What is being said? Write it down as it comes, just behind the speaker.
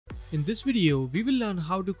In this video, we will learn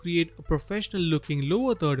how to create a professional looking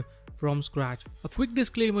lower third from scratch. A quick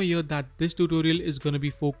disclaimer here that this tutorial is going to be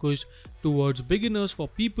focused towards beginners, for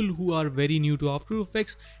people who are very new to After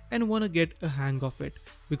Effects and want to get a hang of it,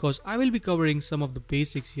 because I will be covering some of the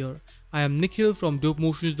basics here. I am Nikhil from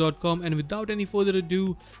dopemotions.com, and without any further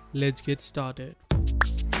ado, let's get started.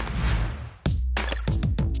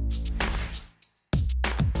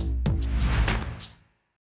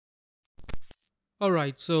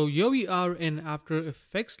 Alright, so here we are in After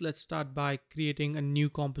Effects. Let's start by creating a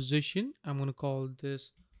new composition. I'm going to call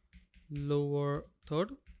this lower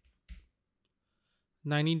third.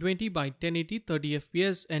 1920 by 1080, 30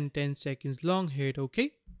 fps and 10 seconds long. Hit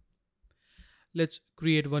OK. Let's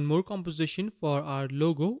create one more composition for our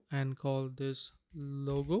logo and call this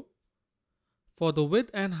logo. For the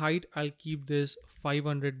width and height, I'll keep this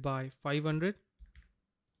 500 by 500.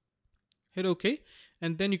 Hit OK,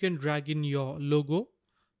 and then you can drag in your logo.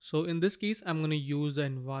 So in this case, I'm going to use the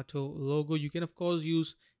Envato logo. You can of course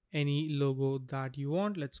use any logo that you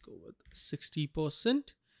want. Let's go with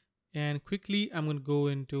 60%, and quickly I'm going to go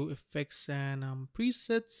into effects and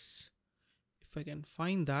presets, if I can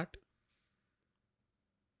find that,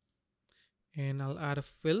 and I'll add a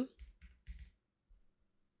fill.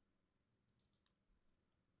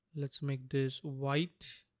 Let's make this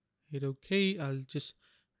white. Hit OK. I'll just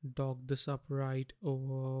dog this up right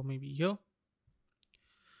over maybe here.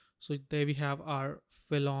 So there we have our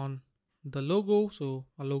fill on the logo. So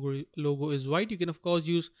our logo is white. You can of course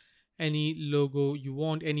use any logo you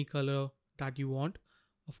want, any color that you want,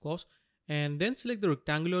 of course. And then select the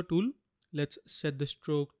rectangular tool. Let's set the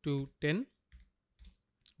stroke to 10.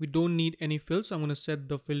 We don't need any fill, so I'm going to set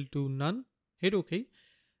the fill to none. Hit OK,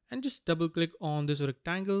 and just double click on this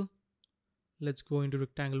rectangle. Let's go into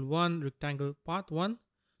rectangle 1, rectangle path 1.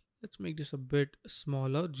 Let's make this a bit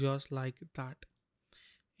smaller, just like that.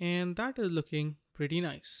 And that is looking pretty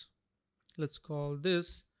nice. Let's call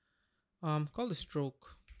this, call the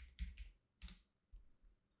stroke.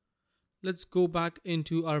 Let's go back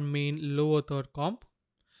into our main lower third comp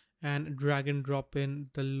and drag and drop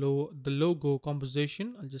in the logo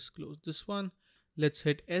composition. I'll just close this one. Let's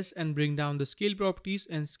hit S and bring down the scale properties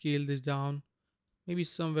and scale this down maybe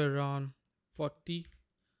somewhere around 40.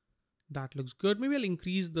 That looks good. Maybe I'll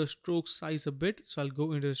increase the stroke size a bit. So I'll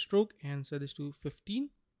go into the stroke and set this to 15.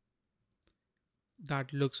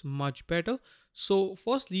 That looks much better. So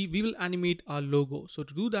firstly, we will animate our logo. So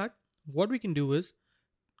to do that, what we can do is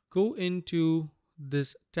go into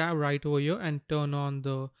this tab right over here and turn on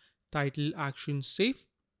the title action save.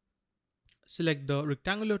 Select the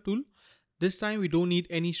rectangular tool. This time we don't need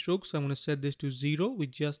any strokes, so I'm going to set this to 0. We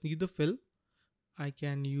just need the fill. I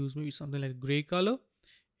can use maybe something like a gray color,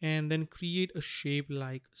 and then create a shape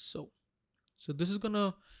like so. So this is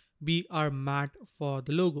gonna be our mat for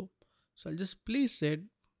the logo. So I'll just place it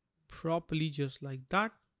properly just like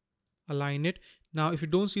that. Align it. Now if you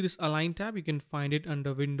don't see this align tab, you can find it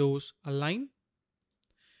under Windows Align.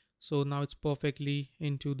 So now it's perfectly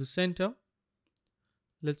into the center.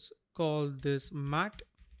 Let's call this mat.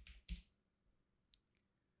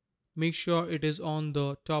 Make sure it is on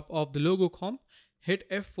the top of the logo comp. Hit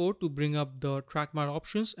F4 to bring up the track matte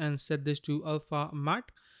options and set this to alpha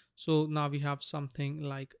matte. So now we have something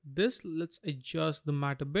like this. Let's adjust the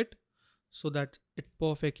matte a bit so that it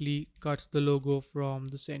perfectly cuts the logo from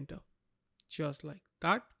the center, just like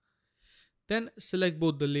that. Then select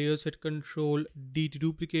both the layers, hit Ctrl D to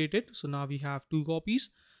duplicate it. So now we have two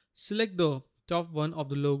copies. Select the top one of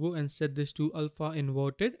the logo and set this to alpha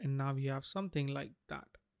inverted, and now we have something like that.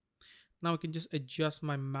 Now I can just adjust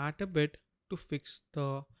my matte a bit to fix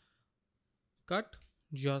the cut,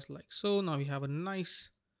 just like so. Now we have a nice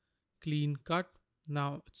clean cut.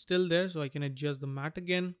 Now it's still there, so I can adjust the matte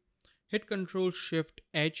again. Hit Ctrl Shift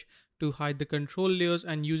H to hide the control layers,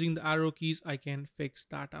 and using the arrow keys I can fix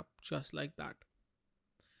that up just like that.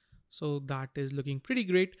 So that is looking pretty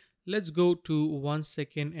great. Let's go to 1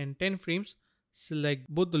 second and 10 frames. Select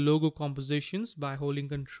both the logo compositions by holding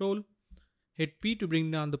Ctrl. Hit P to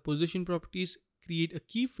bring down the position properties. Create a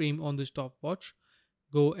keyframe on the stopwatch.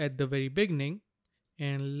 Go at the very beginning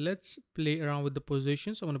and let's play around with the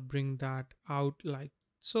position. So I'm going to bring that out like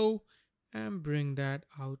so and bring that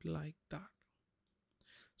out like that.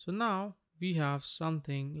 So now we have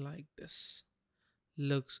something like this.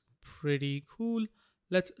 Looks pretty cool.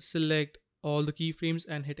 Let's select all the keyframes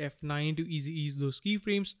and hit F9 to easy ease those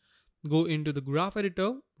keyframes. Go into the graph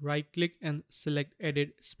editor, right click and select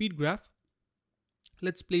edit speed graph.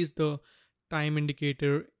 Let's place the time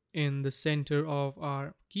indicator in the center of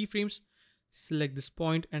our keyframes. Select this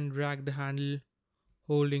point and drag the handle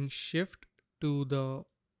holding shift to the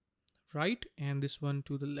right and this one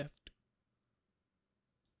to the left.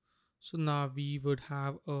 So now we would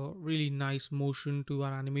have a really nice motion to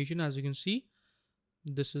our animation. As you can see,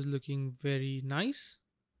 this is looking very nice.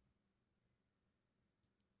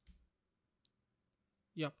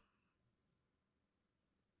 Yep,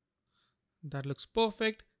 that looks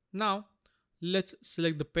perfect. Now let's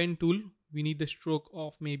select the pen tool. We need the stroke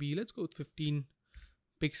of maybe, let's go with 15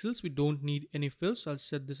 pixels. We don't need any fill, so I'll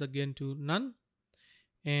set this again to none.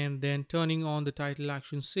 And then turning on the title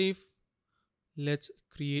action safe, let's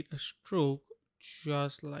create a stroke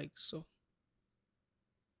just like so.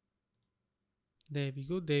 There we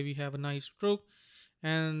go. There we have a nice stroke,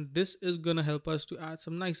 and this is gonna help us to add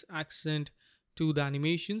some nice accent to the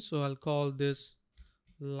animation. So I'll call this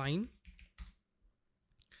line.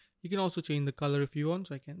 You can also change the color if you want,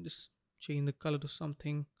 so I can just change the color to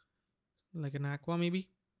something like an aqua maybe.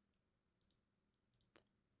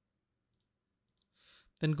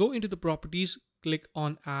 Then go into the properties, click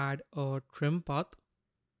on add a trim path,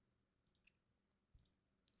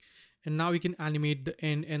 and now we can animate the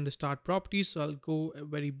end and the start properties. So I'll go at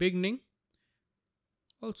very beginning.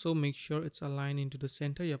 Also make sure it's aligned into the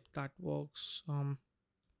center. Yep, that works.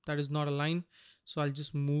 That is not aligned, so I'll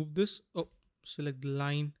just move this. Oh, select the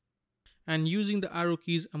line, and using the arrow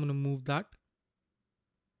keys I'm going to move that.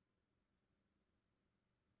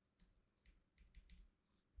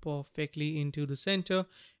 Perfectly into the center,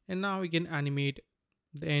 and now we can animate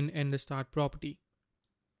the end and the start property.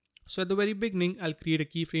 So at the very beginning I'll create a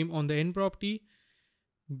keyframe on the end property,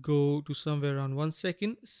 go to somewhere around 1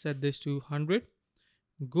 second, set this to 100,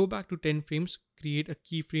 go back to 10 frames, create a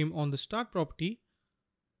keyframe on the start property,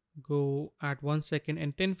 go at 1 second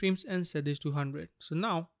and 10 frames and set this to 100. So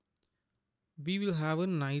now we will have a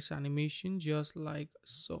nice animation just like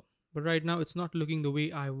so, but right now it's not looking the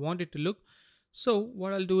way I want it to look. So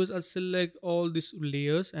what I'll do is I'll select all these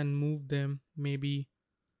layers and move them maybe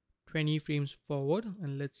 20 frames forward,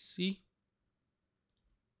 and let's see.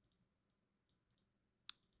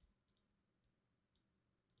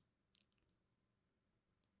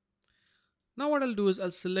 Now what I'll do is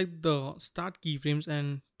I'll select the start keyframes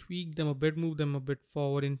and tweak them a bit, move them a bit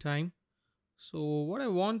forward in time. So what I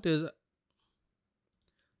want is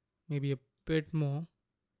maybe a bit more.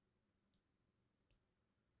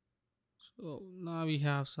 So now we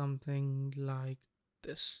have something like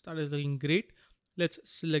this. That is looking great. Let's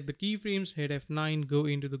select the keyframes, hit F9, go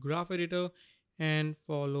into the graph editor and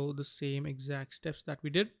follow the same exact steps that we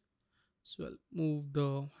did. So I'll move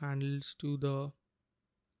the handles to the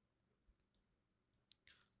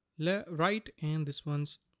right, and this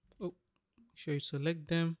one's, oh, make sure you select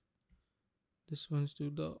them. This one's to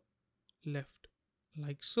the left,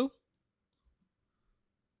 like so.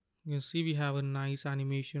 You can see we have a nice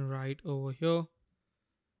animation right over here.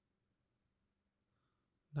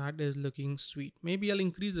 That is looking sweet. Maybe I'll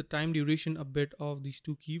increase the time duration a bit of these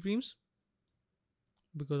two keyframes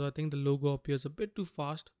because I think the logo appears a bit too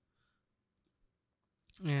fast,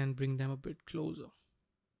 and bring them a bit closer.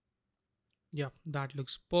 Yeah, that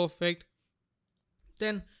looks perfect.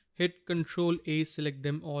 Then hit Ctrl A, select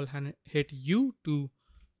them all, and hit U to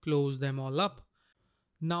close them all up.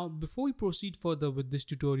 Now, before we proceed further with this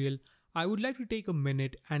tutorial, I would like to take a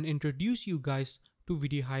minute and introduce you guys to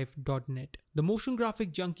videohive.net. The motion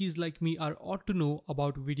graphic junkies like me are ought to know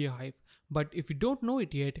about Videohive, but if you don't know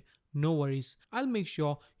it yet, no worries. I'll make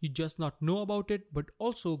sure you just not know about it, but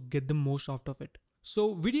also get the most out of it.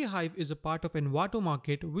 So Videohive is a part of Envato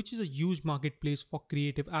Market, which is a huge marketplace for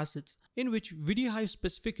creative assets, in which Videohive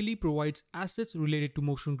specifically provides assets related to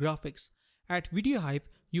motion graphics. At Videohive,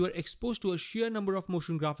 you are exposed to a sheer number of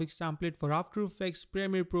motion graphics templates for After Effects,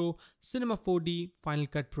 Premiere Pro, Cinema 4D, Final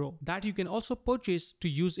Cut Pro that you can also purchase to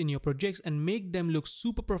use in your projects and make them look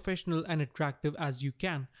super professional and attractive as you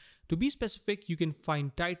can. To be specific, you can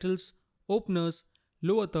find titles, openers,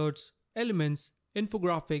 lower thirds, elements,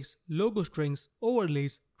 infographics, logo strings,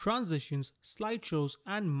 overlays, transitions, slideshows,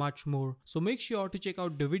 and much more. So make sure to check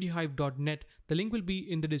out the videohive.net. The link will be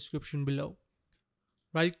in the description below.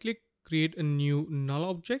 Right click, create a new null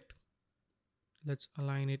object. Let's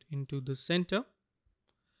align it into the center.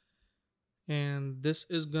 And this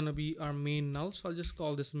is gonna be our main null. So I'll just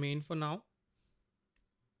call this main for now.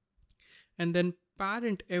 And then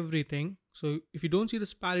parent everything. So if you don't see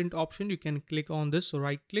this parent option, you can click on this. So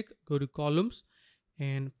right click, go to columns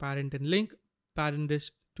and parent and link, parent this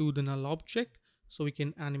to the null object so we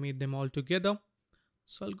can animate them all together.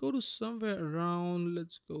 So I'll go to somewhere around,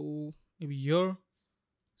 let's go maybe here,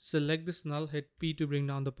 select this null, hit P to bring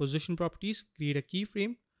down the position properties, create a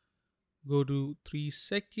keyframe, go to 3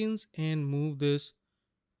 seconds and move this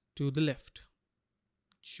to the left,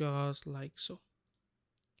 just like so.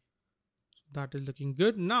 That is looking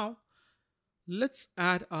good. Now let's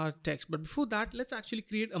add our text, but before that let's actually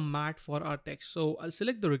create a mat for our text. So I'll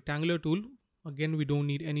select the rectangular tool. Again, we don't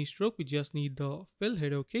need any stroke, we just need the fill.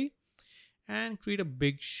 Hit OK and create a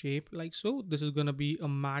big shape like so. This is going to be a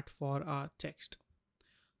mat for our text.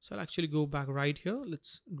 So I'll actually go back right here.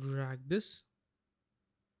 Let's drag this.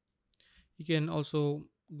 You can also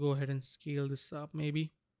go ahead and scale this up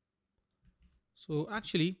maybe. So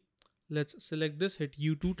actually let's select this, hit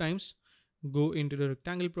U 2 times, go into the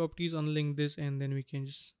rectangle properties, unlink this, and then we can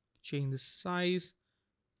just change the size,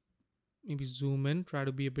 maybe zoom in, try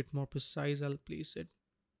to be a bit more precise. I'll place it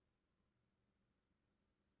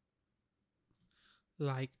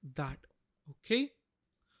like that. Okay,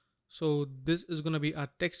 so this is going to be our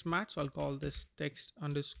text mat, so I'll call this text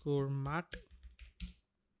underscore mat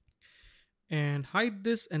and hide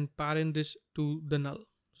this and parent this to the null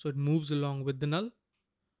so it moves along with the null.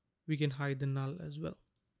 We can hide the null as well.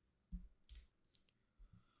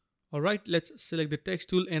 Alright, let's select the text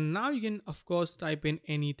tool, and now you can of course type in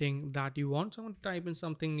anything that you want. So I'm going to type in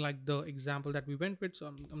something like the example that we went with. So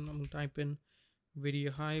I'm going to type in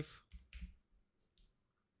video hive,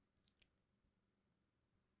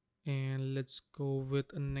 and let's go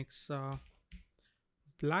with an Nexa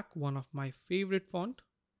black, one of my favorite font.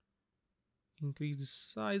 Increase the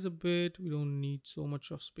size a bit, we don't need so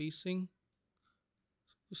much of spacing.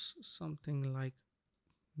 Just something like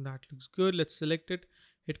that looks good. Let's select it,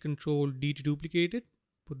 hit Control D to duplicate it,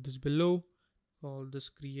 put this below, call this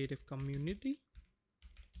creative community.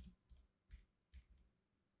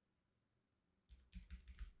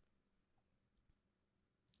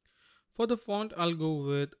 For the font, I'll go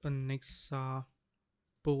with a Nexa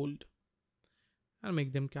bold and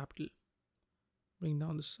make them capital. Bring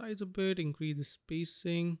down the size a bit, increase the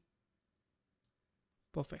spacing.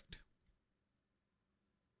 Perfect.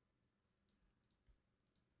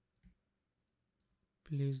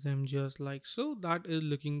 Place them just like so. That is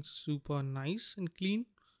looking super nice and clean.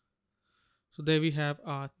 So there we have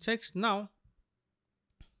our text. Now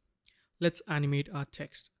let's animate our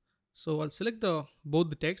text. So I'll select both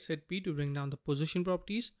the text, hit P to bring down the position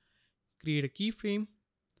properties, create a keyframe,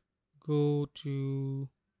 go to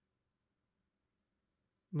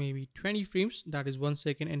maybe 20 frames, that is 1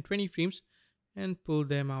 second and 20 frames, and pull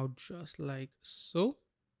them out just like so.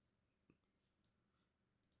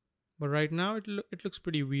 But right now it looks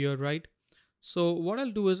pretty weird, right? So what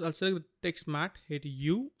I'll do is I'll select the text mat, hit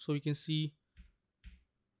U so we can see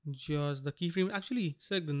just the keyframe. Actually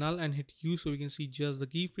select the null and hit U so we can see just the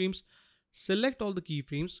keyframes. Select all the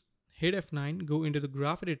keyframes, hit F9, go into the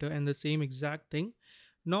graph editor, and the same exact thing.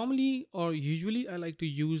 Normally or usually I like to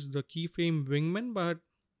use the keyframe wingman, but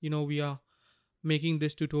you know, we are making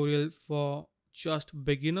this tutorial for just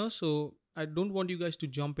beginners, so I don't want you guys to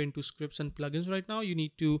jump into scripts and plugins right now. You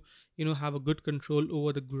need to, you know, have a good control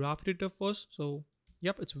over the graph editor first. So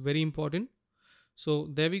yep, it's very important. So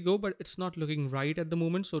there we go, but it's not looking right at the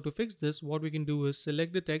moment. So to fix this, what we can do is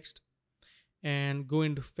select the text and go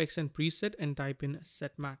into fix and preset and type in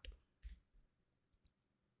set mat.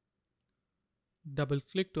 Double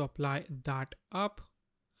click to apply that up,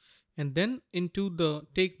 and then into the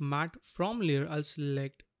take mat from layer, I'll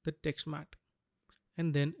select the text mat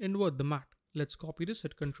and then invert the mat. Let's copy this,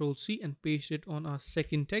 hit Control C and paste it on our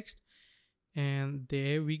second text, and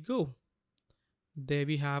there we go. There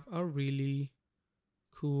we have a really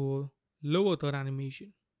cool lower third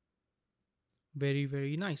animation.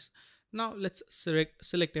 Very nice. Now let's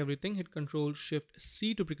select everything, hit Control Shift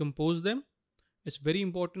C to pre-compose them. It's very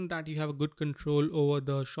important that you have a good control over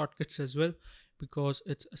the shortcuts as well, because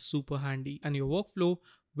it's super handy and your workflow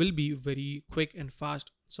will be very quick and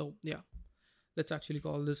fast. So yeah, let's actually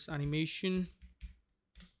call this animation,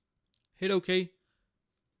 hit OK.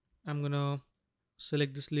 I'm gonna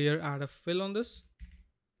select this layer, add a fill on this,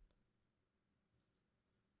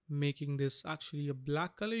 making this actually a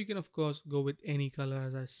black color. You can of course go with any color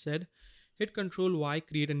as I said. Hit Control Y,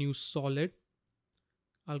 create a new solid.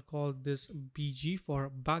 I'll call this BG for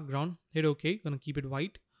background, hit OK, gonna keep it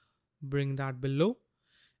white, bring that below.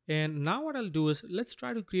 And now what I'll do is let's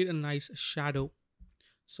try to create a nice shadow.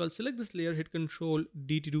 So I'll select this layer, hit Control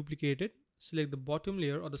D to duplicate it, select the bottom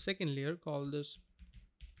layer or the second layer, call this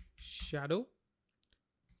shadow,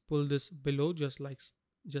 pull this below just like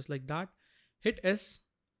that, hit S,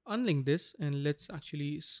 unlink this, and let's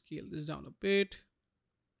actually scale this down a bit.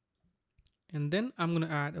 And then I'm gonna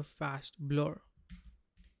add a fast blur.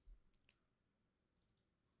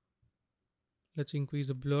 Let's increase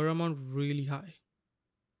the blur amount really high.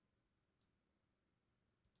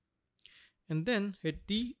 And then hit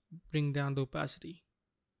D, bring down the opacity.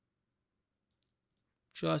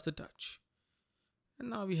 Just a touch. And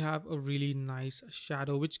now we have a really nice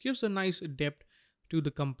shadow, which gives a nice depth to the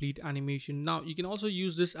complete animation. Now you can also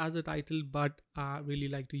use this as a title, but I really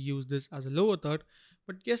like to use this as a lower third.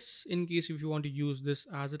 But yes, in case if you want to use this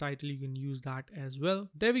as a title, you can use that as well.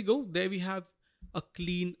 There we go. There we have a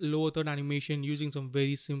clean lower third animation using some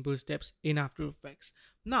very simple steps in After Effects.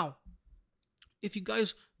 Now, if you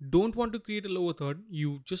guys don't want to create a lower third,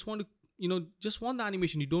 you just want to, just want the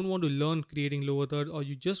animation, you don't want to learn creating lower third, or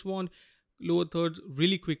you just want lower thirds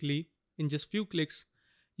really quickly in just few clicks,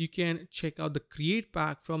 you can check out the create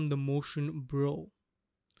pack from the Motion Bro.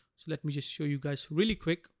 So let me just show you guys really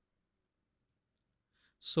quick.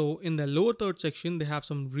 So in the lower third section, they have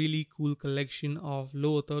some really cool collection of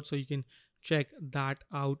lower thirds, so you can check that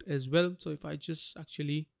out as well. So if I just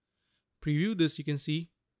actually preview this, you can see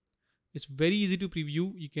it's very easy to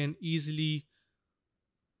preview. You can easily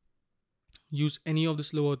use any of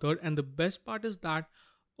this lower third, and the best part is that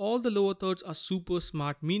all the lower thirds are super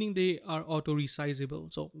smart, meaning they are auto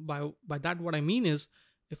resizable. So by that what I mean is,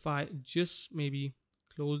 if I just maybe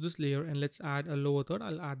close this layer and let's add a lower third,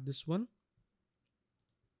 I'll add this one.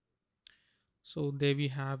 So there we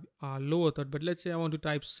have our lower third, but let's say I want to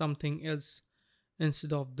type something else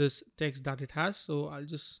instead of this text that it has. So I'll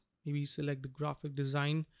just maybe select the graphic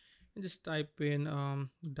design and just type in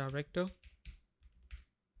director.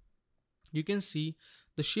 You can see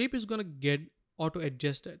the shape is going to get auto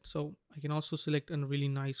adjusted. So I can also select a really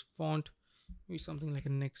nice font, maybe something like a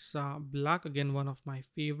Nexa black, again one of my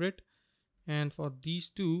favorite. And for these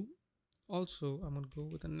two also I'm going to go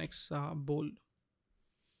with a Nexa bold.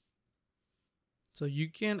 So you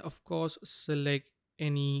can of course select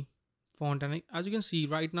any font, and as you can see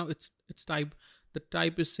right now it's type, the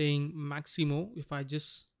type is saying Maximo. If I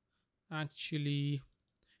just actually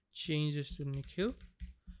change this to Nikhil,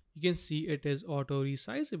 you can see it is auto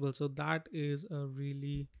resizable. So that is a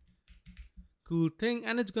really cool thing,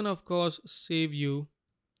 and it's gonna of course save you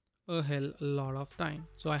a lot of time.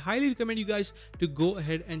 So I highly recommend you guys to go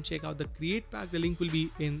ahead and check out the create pack. The link will be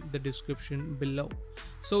in the description below.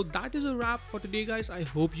 So that is a wrap for today, guys. I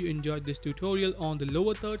hope you enjoyed this tutorial on the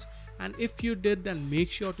lower thirds, and if you did, then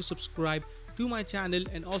make sure to subscribe to my channel,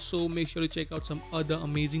 and also make sure to check out some other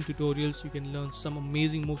amazing tutorials. You can learn some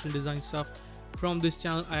amazing motion design stuff from this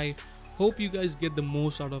channel. I hope you guys get the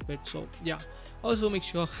most out of it. So yeah, also make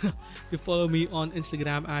sure to follow me on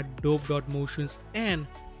Instagram at dope.motions, and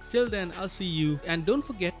till then I'll see you, and don't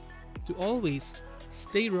forget to always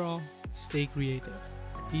stay raw, stay creative.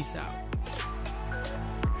 Peace out.